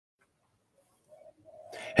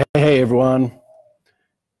Hey everyone,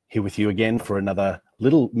 here with you again for another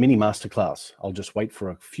little mini masterclass. I'll just wait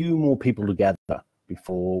for a few more people to gather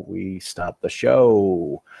before we start the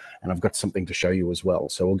show. And I've got something to show you as well.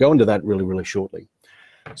 So we'll go into that really shortly.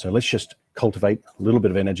 So let's just cultivate a little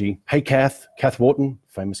bit of energy. Hey Kath Wharton,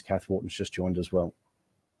 famous Kath Wharton's just joined as well.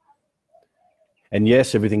 And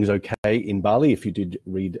yes, everything's okay in Bali. If you did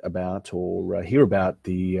read about or hear about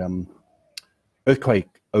the earthquake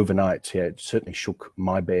overnight, yeah, it certainly shook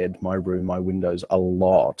my bed, my room, my windows a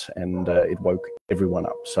lot, and it woke everyone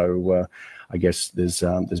up. So I guess there's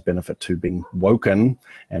benefit to being woken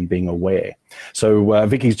and being aware. So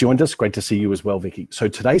Vicky's joined us. Great to see you as well, Vicky. So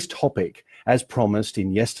today's topic, as promised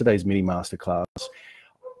in yesterday's mini masterclass,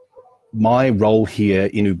 my role here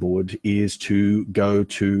in Ubud is to go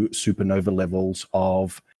to supernova levels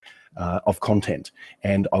of content,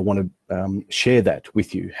 and I want to share that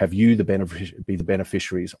with you, have you be the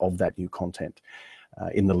beneficiaries of that new content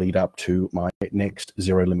in the lead up to my next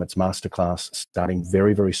Zero Limits Masterclass starting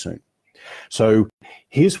very soon. So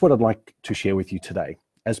here's what I'd like to share with you today,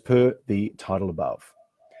 as per the title above: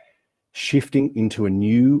 shifting into a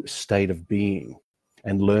new state of being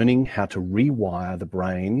and learning how to rewire the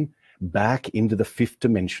brain back into the fifth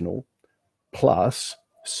dimensional plus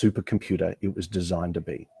supercomputer it was designed to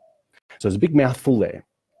be. So there's a big mouthful there,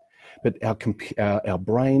 but our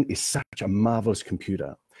brain is such a marvelous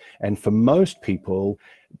computer. And for most people,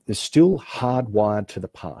 they're still hardwired to the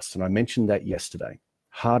past. And I mentioned that yesterday,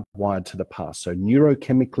 hardwired to the past. So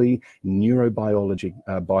neurochemically,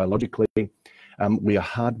 biologically, we are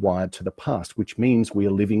hardwired to the past, which means we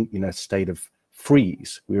are living in a state of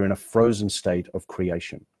freeze. We're in a frozen state of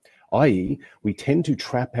creation, i.e. we tend to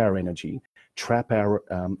trap our energy, trap our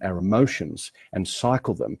emotions, and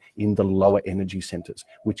cycle them in the lower energy centers,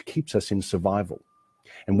 which keeps us in survival.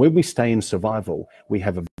 And when we stay in survival, we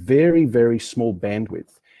have a very small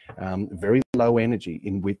bandwidth, very low energy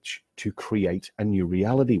in which to create a new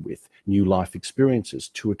reality with, new life experiences,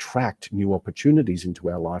 to attract new opportunities into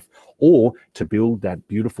our life, or to build that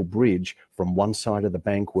beautiful bridge from one side of the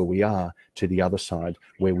bank where we are to the other side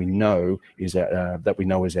where we know is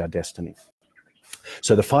our destiny.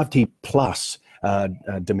 So the 5T plus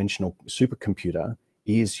dimensional supercomputer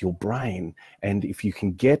is your brain. And if you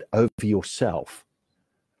can get over yourself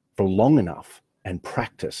for long enough and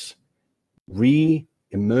practice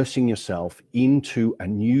immersing yourself into a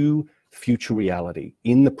new future reality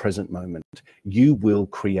in the present moment, you will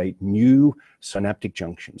create new synaptic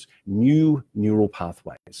junctions, new neural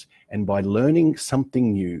pathways. And by learning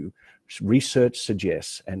something new, research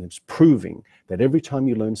suggests, and it's proving, that every time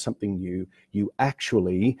you learn something new, you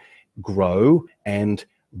actually grow and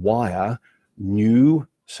wire new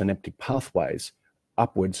synaptic pathways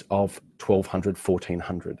upwards of 1200,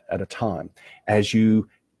 1400 at a time, as you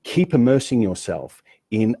keep immersing yourself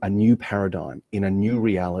in a new paradigm, in a new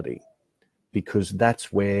reality, because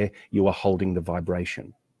that's where you are holding the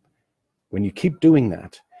vibration. When you keep doing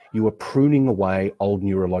that, you are pruning away old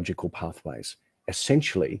neurological pathways.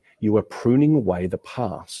 Essentially, you are pruning away the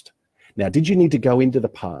past. Now, did you need to go into the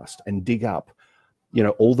past and dig up,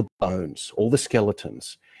 all the bones, all the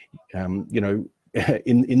skeletons, in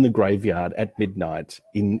the graveyard at midnight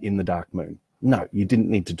in the dark moon? No, you didn't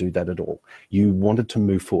need to do that at all. You wanted to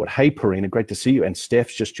move forward. Hey, Parina, great to see you. And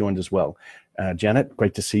Steph's just joined as well. Janet,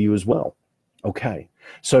 great to see you as well. Okay,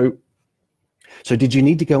 so did you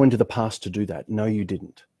need to go into the past to do that? No, you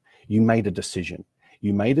didn't. You made a decision.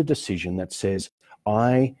 You made a decision that says,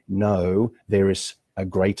 I know there is a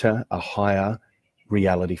greater, a higher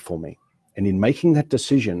reality for me. And in making that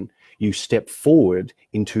decision, you step forward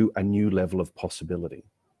into a new level of possibility.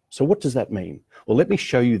 So what does that mean? Well, let me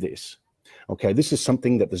show you this. Okay, this is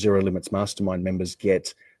something that the Zero Limits Mastermind members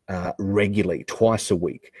get regularly, twice a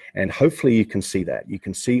week. And hopefully you can see that. You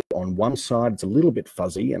can see on one side, it's a little bit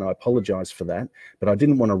fuzzy, and I apologize for that, but I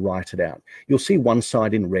didn't want to write it out. You'll see one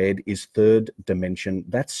side in red is third dimension.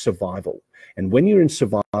 That's survival. And when you're in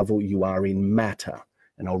survival, you are in matter.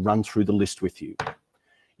 And I'll run through the list with you.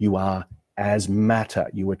 You are as matter.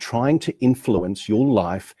 You are trying to influence your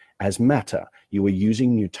life as matter. You are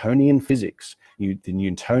using Newtonian physics, the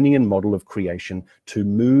Newtonian model of creation, to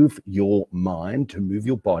move your mind, to move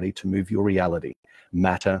your body, to move your reality.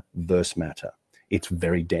 Matter versus matter. It's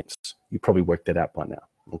very dense. You probably worked that out by now,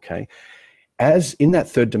 okay? As in that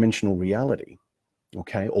third dimensional reality,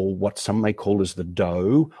 okay, or what some may call as the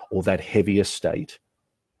dough, or that heavier state,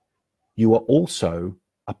 you are also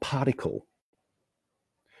a particle.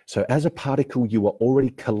 So as a particle, you are already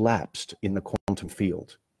collapsed in the quantum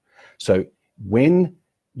field. So when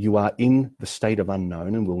you are in the state of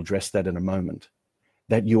unknown, and we'll address that in a moment,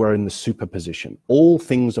 that you are in the superposition. All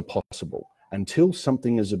things are possible. until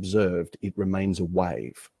something is observed, it remains a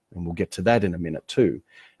wave. And we'll get to that in a minute too.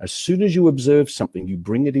 As soon as you observe something, you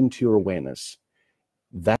bring it into your awareness,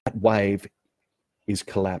 that wave is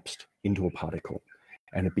collapsed into a particle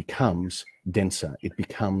and it becomes denser. It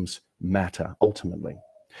becomes matter ultimately.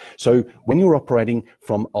 So when you're operating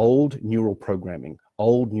from old neural programming,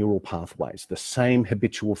 old neural pathways, the same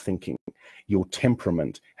habitual thinking, your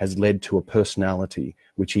temperament has led to a personality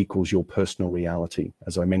which equals your personal reality,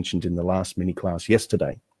 as I mentioned in the last mini class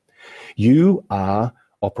yesterday. You are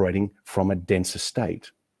operating from a denser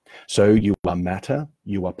state. So you are matter,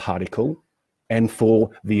 you are particle, and for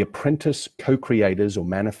the apprentice co-creators or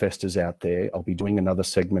manifestors out there, I'll be doing another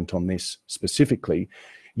segment on this specifically,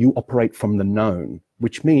 you operate from the known,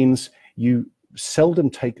 which means you seldom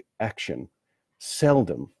take action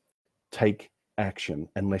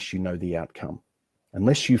unless you know the outcome,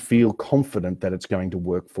 unless you feel confident that it's going to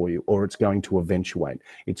work for you or it's going to eventuate,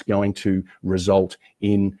 it's going to result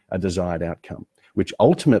in a desired outcome, which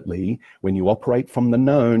ultimately, when you operate from the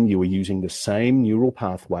known, you are using the same neural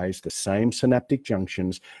pathways, the same synaptic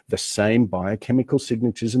junctions, the same biochemical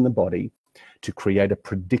signatures in the body to create a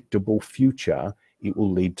predictable future. It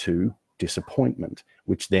will lead to disappointment,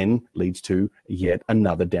 which then leads to yet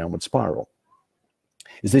another downward spiral.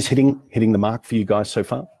 Is this hitting the mark for you guys so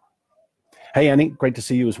far? Hey, Annie, great to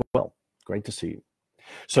see you as well. Great to see you.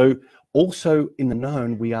 So also in the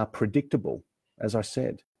known, we are predictable. As I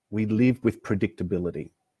said, we live with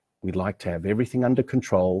predictability. We like to have everything under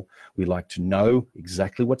control. We like to know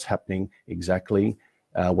exactly what's happening, exactly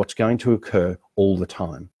what's going to occur all the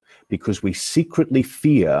time, because we secretly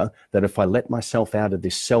fear that if I let myself out of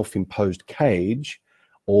this self-imposed cage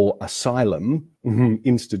or asylum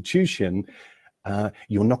institution,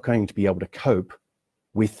 you're not going to be able to cope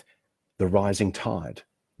with the rising tide,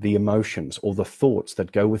 the emotions or the thoughts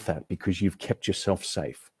that go with that, because you've kept yourself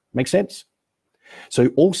safe. Make sense? So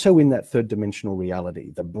also in that third dimensional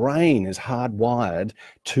reality, the brain is hardwired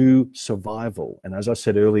to survival. And as I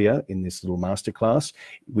said earlier in this little masterclass,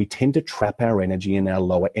 we tend to trap our energy in our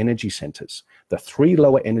lower energy centers. The 3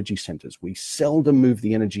 lower energy centers, we seldom move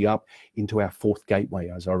the energy up into our 4th gateway,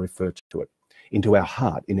 as I refer to it, into our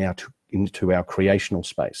heart, into our creational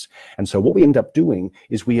space. And so what we end up doing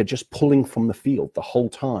is we are just pulling from the field the whole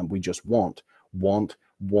time. We just want.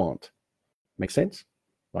 Make sense?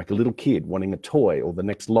 Like a little kid wanting a toy or the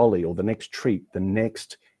next lolly or the next treat, the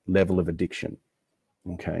next level of addiction.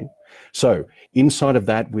 Okay? So inside of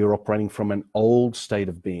that, we're operating from an old state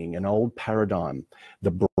of being, an old paradigm.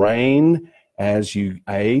 The brain, as you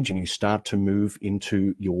age and you start to move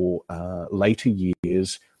into your later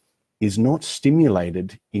years, is not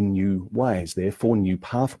stimulated in new ways. Therefore, new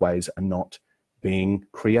pathways are not being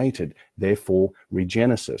created. Therefore,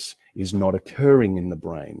 regenesis is not occurring in the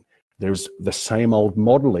brain. There's the same old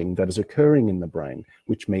modeling that is occurring in the brain,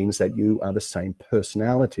 which means that you are the same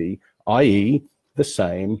personality, i.e. the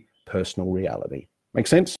same personal reality. Make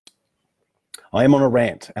sense? I am on a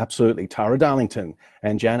rant, absolutely. Tara Darlington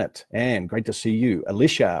and Janet, Anne, great to see you.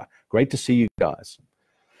 Alicia, great to see you guys.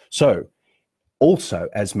 So, also,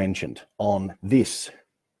 as mentioned on this,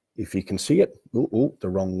 if you can see it, the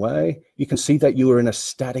wrong way, you can see that you are in a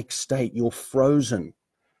static state. You're frozen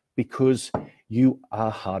because you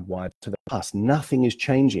are hardwired to the past. Nothing is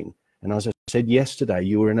changing. And as I said yesterday,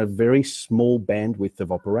 you are in a very small bandwidth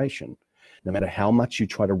of operation. No matter how much you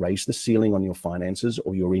try to raise the ceiling on your finances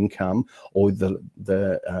or your income or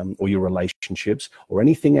or your relationships or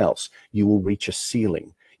anything else, you will reach a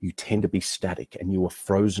ceiling. You tend to be static and you are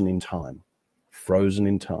frozen in time. Frozen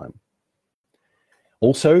in time.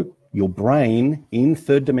 Also, your brain in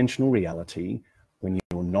third dimensional reality, when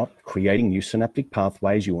you're not creating new synaptic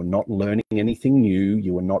pathways, you are not learning anything new,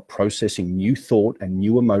 you are not processing new thought and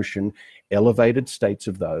new emotion, elevated states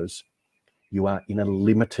of those, you are in a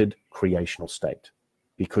limited creational state.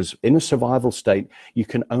 Because in a survival state, you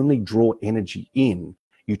can only draw energy in.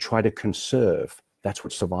 You try to conserve. That's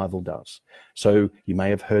what survival does. So you may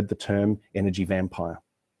have heard the term energy vampire.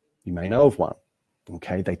 You may know of one.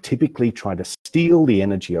 Okay, they typically try to steal the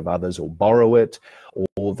energy of others or borrow it,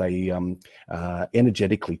 or they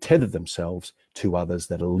energetically tether themselves to others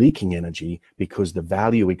that are leaking energy because the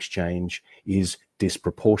value exchange is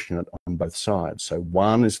disproportionate on both sides. So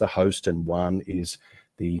one is the host and one is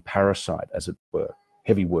the parasite, as it were.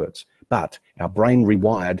 Heavy words. But our brain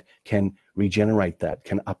rewired can regenerate that,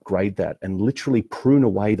 can upgrade that, and literally prune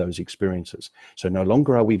away those experiences. So no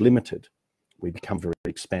longer are we limited. We become very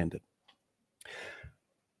expanded.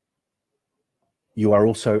 You are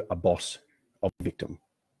also a boss of victim.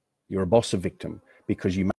 You're a boss of victim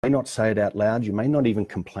because you may not say it out loud. You may not even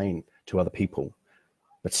complain to other people.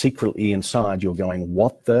 But secretly inside, you're going,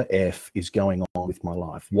 what the F is going on with my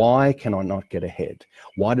life? Why can I not get ahead?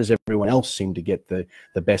 Why does everyone else seem to get the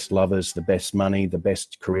best lovers, the best money, the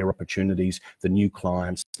best career opportunities, the new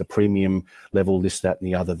clients, the premium level, this, that, and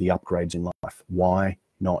the other, the upgrades in life? Why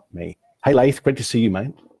not me? Hey, Laith, great to see you,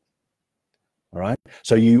 mate. All right.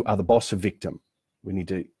 So you are the boss of victim. We need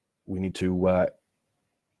to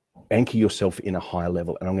anchor yourself in a higher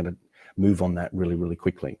level. And I'm going to move on that really, really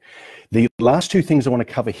quickly. The last two things I want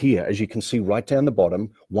to cover here, as you can see right down the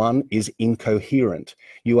bottom, one is incoherent.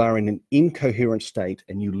 You are in an incoherent state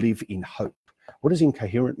and you live in hope. What does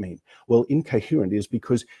incoherent mean? Well, incoherent is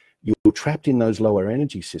because you're trapped in those lower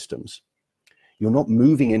energy systems. You're not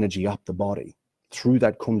moving energy up the body through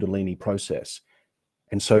that Kundalini process.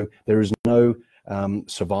 And so there is no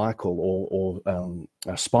cervical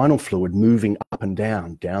or spinal fluid moving up and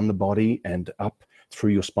down the body and up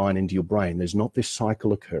through your spine into your brain. There's not this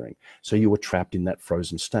cycle occurring. So you are trapped in that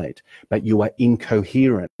frozen state, but you are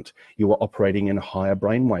incoherent. You are operating in higher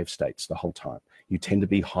brainwave states the whole time. You tend to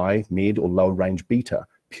be high, mid, or low range beta,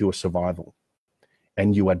 pure survival.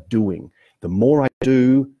 And you are doing. The more I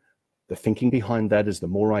do, the thinking behind that is the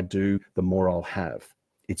more I do, the more I'll have.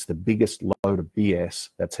 It's the biggest load of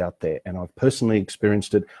BS that's out there. And I've personally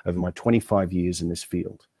experienced it over my 25 years in this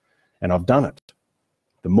field. And I've done it.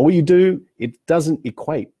 The more you do, it doesn't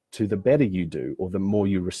equate to the better you do or the more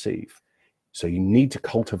you receive. So you need to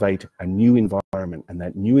cultivate a new environment, and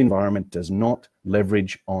that new environment does not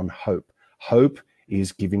leverage on hope. Hope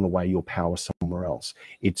is giving away your power somewhere else.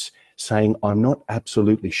 It's saying, I'm not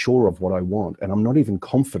absolutely sure of what I want, and I'm not even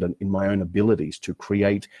confident in my own abilities to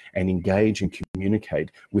create and engage and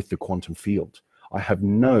communicate with the quantum field. I have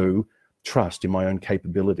no trust in my own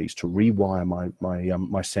capabilities to rewire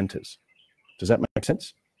my centers. Does that make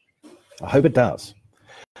sense? I hope it does.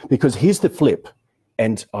 Because here's the flip,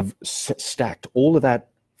 and I've stacked all of that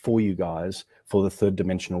for you guys for the third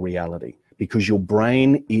dimensional reality, because your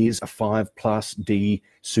brain is a 5+D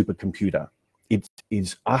supercomputer. It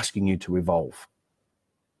is asking you to evolve.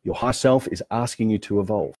 Your higher self is asking you to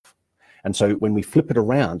evolve. And so when we flip it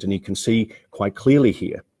around, and you can see quite clearly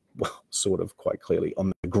here, well, sort of quite clearly,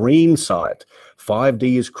 on the green side,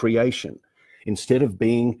 5D is creation. Instead of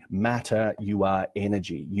being matter, you are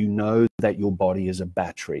energy. You know that your body is a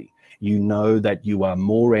battery. You know that you are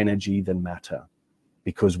more energy than matter,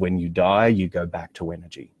 because when you die, you go back to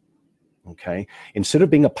energy. Okay? Instead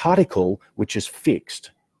of being a particle, which is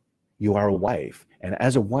fixed, you are a wave. And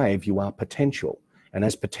as a wave, you are potential. And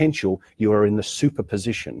as potential, you are in the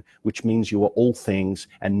superposition, which means you are all things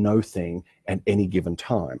and no thing at any given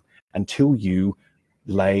time, until you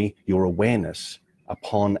lay your awareness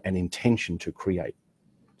upon an intention to create.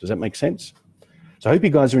 Does that make sense? So I hope you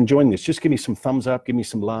guys are enjoying this. Just give me some thumbs up, give me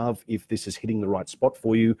some love if this is hitting the right spot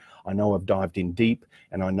for you. I know I've dived in deep,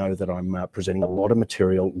 and I know that I'm presenting a lot of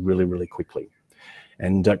material really, really quickly.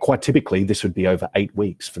 And quite typically, this would be over 8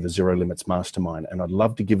 weeks for the Zero Limits Mastermind. And I'd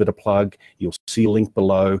love to give it a plug. You'll see a link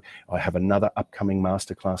below. I have another upcoming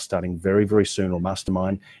masterclass starting very, very soon, or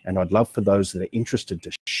mastermind. And I'd love for those that are interested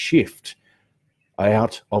to shift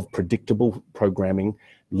out of predictable programming,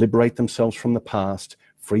 liberate themselves from the past,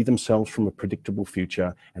 free themselves from a predictable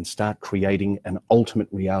future, and start creating an ultimate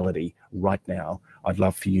reality right now. I'd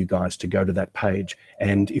love for you guys to go to that page.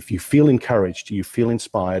 And if you feel encouraged, you feel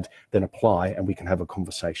inspired, then apply and we can have a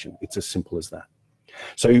conversation. It's as simple as that.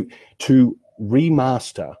 So to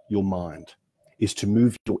remaster your mind is to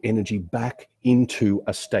move your energy back into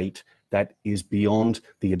a state that is beyond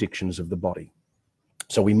the addictions of the body.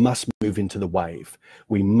 So we must move into the wave.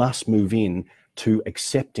 We must move in to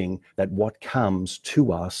accepting that what comes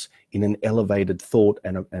to us in an elevated thought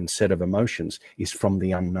and set of emotions is from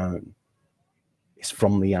the unknown. It's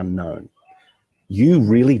from the unknown. You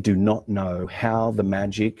really do not know how the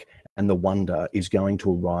magic and the wonder is going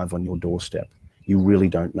to arrive on your doorstep. You really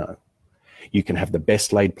don't know. You can have the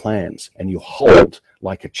best laid plans, and you hold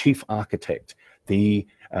like a chief architect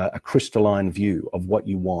a crystalline view of what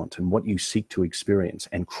you want and what you seek to experience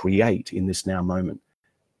and create in this now moment.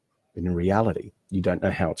 But in reality, you don't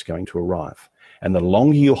know how it's going to arrive. And the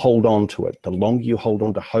longer you hold on to it, the longer you hold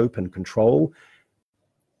on to hope and control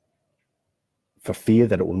for fear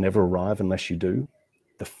that it will never arrive unless you do,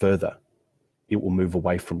 the further it will move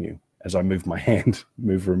away from you. As I move my hand,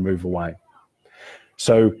 move away.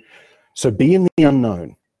 So be in the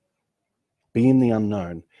unknown. Be in the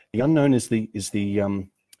unknown. The unknown is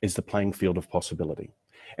the playing field of possibility.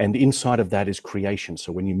 And inside of that is creation.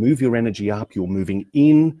 So when you move your energy up, you're moving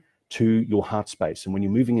in to your heart space. And when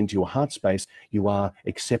you're moving into your heart space, you are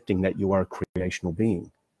accepting that you are a creational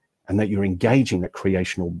being and that you're engaging that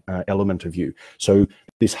creational element of you. So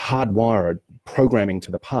this hardwired programming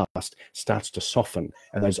to the past starts to soften,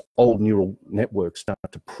 and those old neural networks start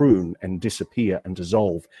to prune and disappear and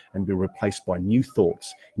dissolve and be replaced by new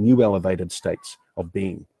thoughts, new elevated states of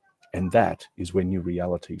being. And that is where new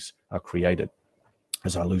realities are created.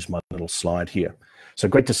 As I lose my little slide here. So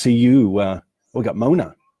great to see you. We got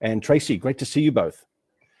Mona and Tracy. Great to see you both.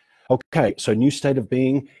 Okay, so new state of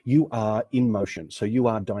being, you are in motion. So you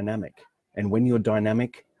are dynamic. And when you're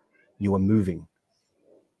dynamic, you are moving.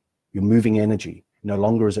 You're moving energy. No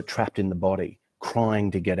longer is it trapped in the body, crying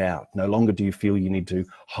to get out. No longer do you feel you need to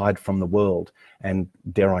hide from the world. And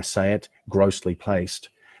dare I say it, grossly placed.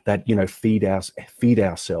 That, you know, feed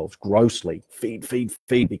ourselves grossly, feed,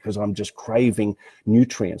 because I'm just craving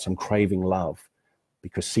nutrients, I'm craving love,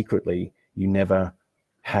 because secretly you never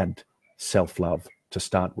had self-love to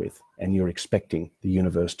start with, and you're expecting the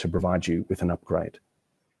universe to provide you with an upgrade.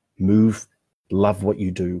 Move, love what you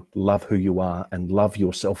do, love who you are, and love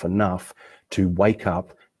yourself enough to wake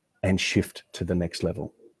up and shift to the next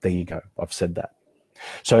level. There you go, I've said that.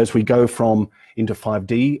 So as we go from into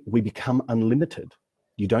 5D, we become unlimited.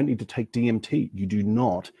 You don't need to take DMT. You do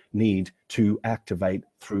not need to activate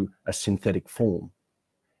through a synthetic form.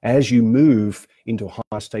 As you move into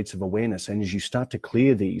higher states of awareness, and as you start to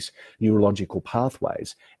clear these neurological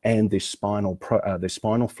pathways, and this spinal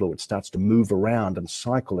fluid starts to move around and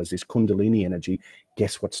cycle as this Kundalini energy,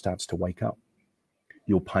 guess what starts to wake up?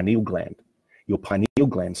 Your pineal gland. Your pineal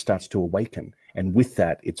gland starts to awaken, and with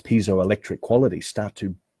that, its piezoelectric qualities start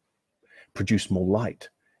to produce more light,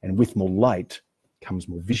 and with more light comes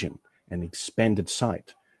more vision and expanded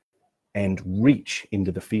sight and reach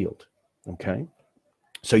into the field. Okay,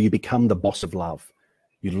 so you become the boss of love.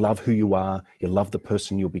 You love who you are, you love the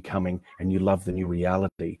person you're becoming, and you love the new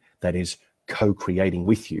reality that is co-creating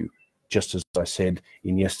with you. Just as I said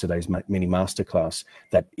in yesterday's mini masterclass,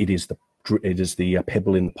 that it is the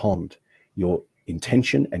pebble in the pond. Your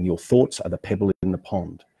intention and your thoughts are the pebble in the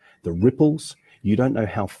pond. The ripples, you don't know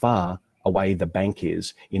how far away the bank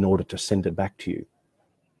is in order to send it back to you.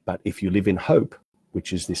 But if you live in hope,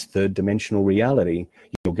 which is this third dimensional reality,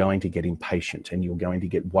 you're going to get impatient and you're going to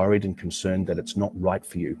get worried and concerned that it's not right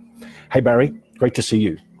for you. Hey, Barry, great to see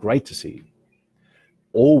you. Great to see you.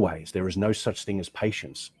 Always, there is no such thing as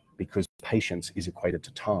patience, because patience is equated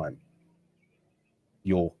to time.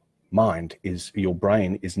 Your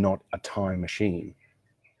brain is not a time machine.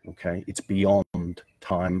 Okay, it's beyond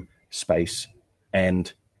time, space,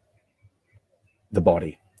 and the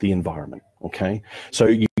body, the environment. Okay, so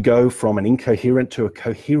you go from an incoherent to a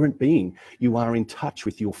coherent being. You are in touch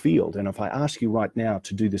with your field. And if I ask you right now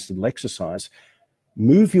to do this little exercise,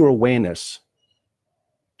 move your awareness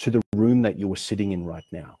to the room that you are sitting in right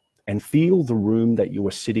now, and feel the room that you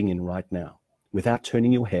are sitting in right now without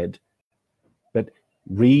turning your head, but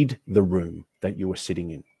read the room that you are sitting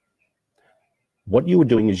in. What you are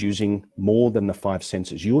doing is using more than the 5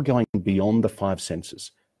 senses. You are going beyond the 5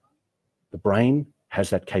 senses. The brain has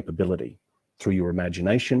that capability through your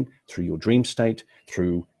imagination, through your dream state,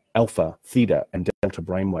 through alpha, theta, and delta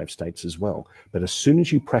brainwave states as well. But as soon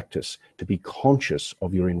as you practice to be conscious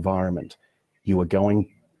of your environment, you are going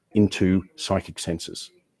into psychic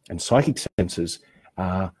senses. And psychic senses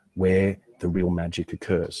are where the real magic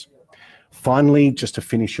occurs. Finally, just to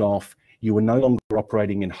finish off, you are no longer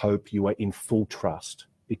operating in hope, you are in full trust.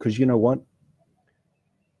 Because you know what?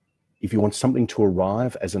 If you want something to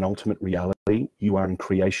arrive as an ultimate reality, you are in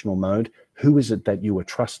creational mode. Who is it that you are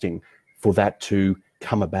trusting for that to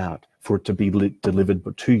come about, for it to be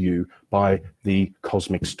delivered to you by the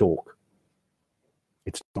cosmic stork?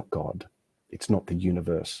 It's not God. It's not the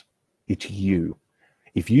universe. It's you.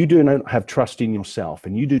 If you do not have trust in yourself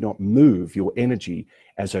and you do not move your energy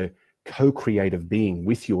as a co-creative being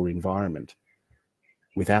with your environment,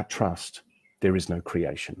 without trust, there is no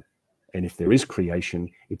creation. And if there is creation,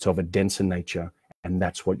 it's of a denser nature, and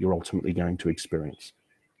that's what you're ultimately going to experience.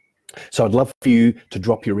 So I'd love for you to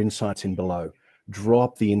drop your insights in below.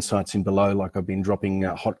 Drop the insights in below, like I've been dropping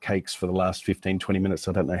hotcakes for the last 15, 20 minutes.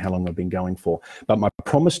 I don't know how long I've been going for. But my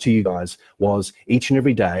promise to you guys was each and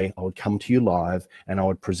every day I would come to you live and I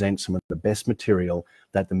would present some of the best material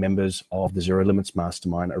that the members of the Zero Limits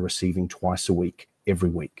Mastermind are receiving twice a week, every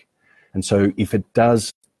week. And so if it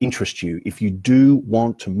does interest you, if you do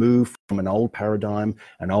want to move from an old paradigm,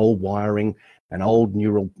 an old wiring, an old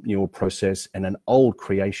neural process, and an old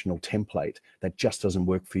creational template that just doesn't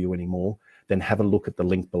work for you anymore, then have a look at the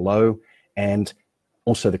link below and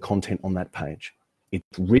also the content on that page.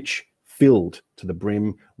 It's rich, filled to the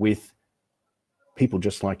brim with people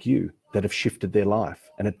just like you that have shifted their life.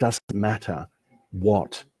 And it doesn't matter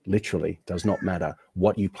what, literally does not matter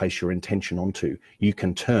what you place your intention onto. You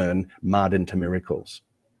can turn mud into miracles.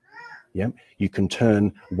 Yeah, you can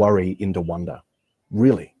turn worry into wonder.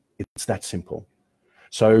 Really, it's that simple.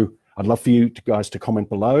 So I'd love for you guys to comment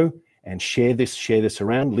below and share this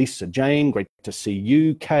around. Lisa, Jane, great to see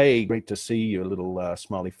you. Kay, great to see your little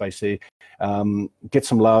smiley face there. Get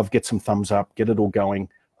some love, get some thumbs up, get it all going.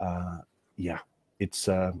 Yeah, it's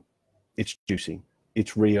juicy.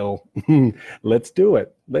 It's real. Let's do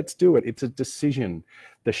it. Let's do it. It's a decision.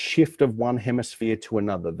 The shift of one hemisphere to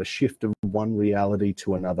another, the shift of one reality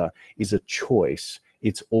to another is a choice.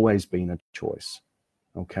 It's always been a choice.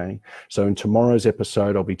 Okay. So in tomorrow's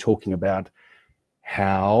episode, I'll be talking about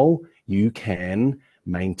how you can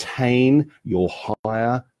maintain your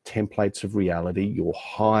higher templates of reality, your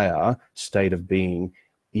higher state of being,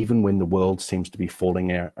 even when the world seems to be falling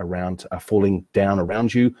down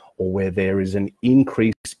around you, or where there is an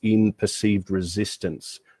increase in perceived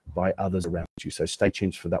resistance by others around you. So stay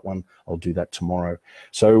tuned for that one. I'll do that tomorrow.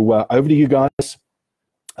 So over to you guys.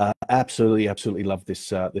 Absolutely love this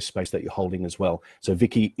this space that you're holding as well. So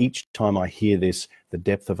Vicky, each time I hear this, the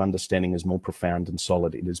depth of understanding is more profound and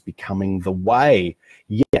solid. It is becoming the way.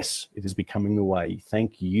 Yes, it is becoming the way.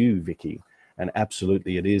 Thank you, Vicky. And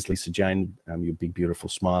absolutely it is. Lisa Jane, your big, beautiful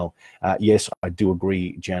smile. Yes, I do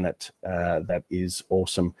agree, Janet. That is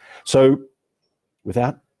awesome. So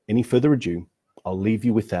without any further ado, I'll leave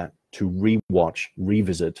you with that to rewatch,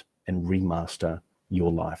 revisit, and remaster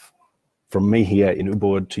your life. From me here in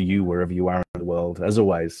Ubud to you, wherever you are in the world, as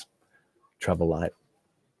always, travel light.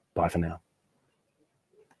 Bye for now.